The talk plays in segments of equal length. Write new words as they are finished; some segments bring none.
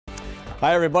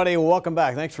Hi, everybody. Welcome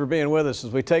back. Thanks for being with us as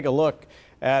we take a look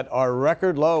at our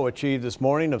record low achieved this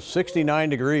morning of 69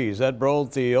 degrees. That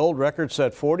broke the old record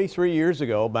set 43 years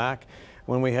ago back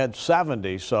when we had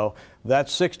 70. So that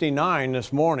 69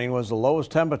 this morning was the lowest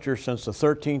temperature since the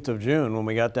 13th of June when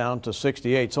we got down to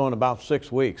 68, so in about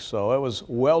 6 weeks. So it was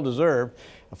well deserved.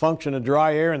 A function of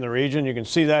dry air in the region. You can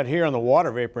see that here on the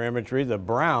water vapor imagery. The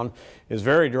brown is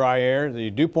very dry air. The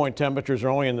dew point temperatures are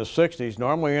only in the 60s.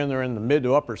 Normally they're in the mid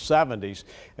to upper 70s.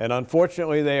 And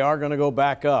unfortunately, they are going to go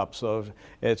back up. So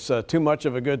it's too much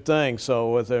of a good thing.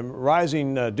 So with the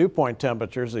rising dew point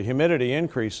temperatures, the humidity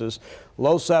increases.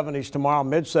 Low 70s tomorrow,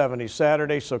 mid 70s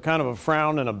Saturday. So kind of a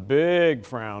frown and a big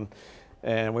frown.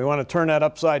 And we want to turn that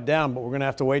upside down, but we're going to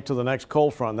have to wait till the next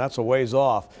cold front. That's a ways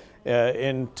off.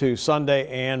 Into Sunday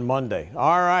and Monday.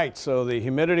 All right, so the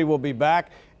humidity will be back,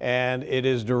 and it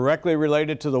is directly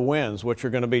related to the winds, which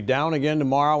are going to be down again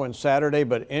tomorrow and Saturday,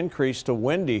 but increase to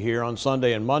windy here on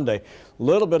Sunday and Monday.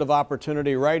 Little bit of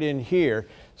opportunity right in here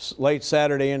late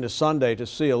Saturday into Sunday to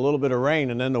see a little bit of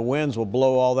rain, and then the winds will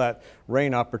blow all that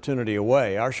rain opportunity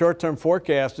away. Our short-term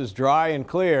forecast is dry and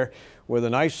clear with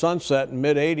a nice sunset in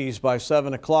mid-80s by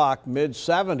 7 o'clock,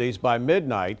 mid-70s by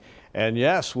midnight. And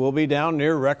yes, we'll be down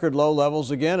near record low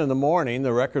levels again in the morning.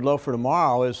 The record low for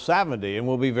tomorrow is 70, and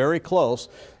we'll be very close,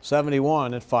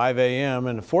 71 at 5 a.m.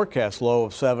 and a forecast low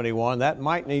of 71. That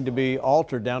might need to be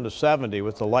altered down to 70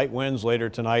 with the light winds later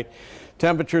tonight.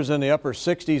 Temperatures in the upper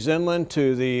 60s inland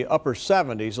to the upper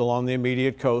 70s along the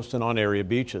immediate coast and on area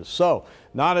beaches. So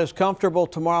not as comfortable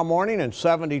tomorrow morning and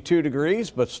 72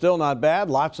 degrees, but still not bad.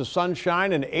 Lots of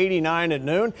sunshine and 89 at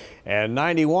noon and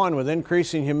 91 with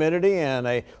increasing humidity and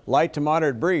a light to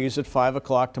moderate breeze at 5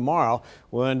 o'clock tomorrow.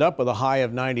 We'll end up with a high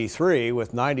of 93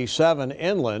 with 97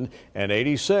 inland and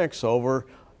 86 over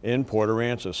in Port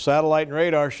Aransas. Satellite and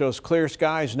radar shows clear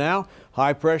skies now.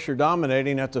 High pressure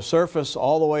dominating at the surface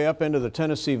all the way up into the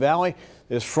Tennessee Valley.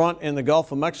 This front in the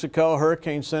Gulf of Mexico,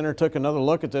 Hurricane Center took another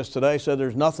look at this today, said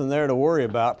there's nothing there to worry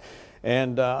about.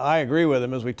 And I agree with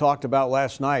him. As we talked about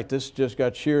last night, this just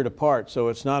got sheared apart. So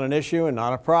it's not an issue and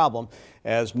not a problem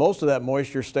as most of that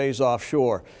moisture stays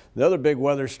offshore. The other big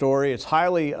weather story, it's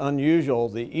highly unusual.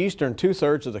 The eastern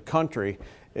two-thirds of the country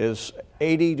is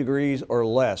 80 degrees or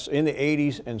less, in the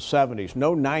 80s and 70s.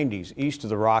 No 90s east of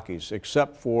the Rockies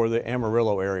except for the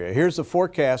Amarillo area. Here's the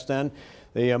forecast then.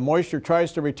 The moisture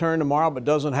tries to return tomorrow but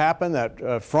doesn't happen.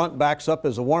 That front backs up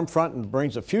as a warm front and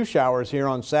brings a few showers here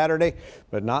on Saturday,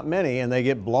 but not many, and they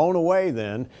get blown away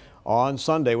then on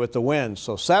Sunday with the winds.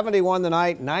 So 71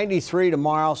 tonight, 93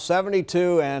 tomorrow,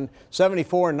 72 and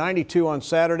 74 and 92 on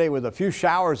Saturday with a few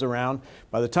showers around.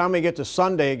 By the time we get to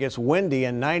Sunday, it gets windy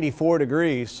and 94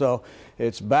 degrees. So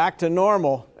it's back to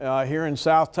normal here in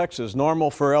South Texas,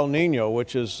 normal for El Nino,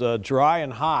 which is dry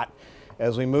and hot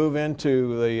as we move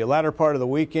into the latter part of the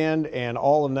weekend and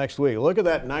all of next week. Look at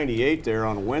that 98 there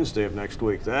on Wednesday of next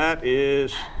week. That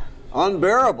is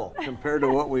unbearable compared to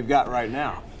what we've got right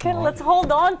now. Let's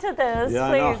hold on to this, yeah,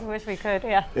 please. Wish we could,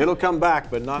 yeah. It'll come back,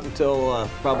 but not until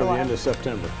probably the end of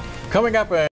September. Coming up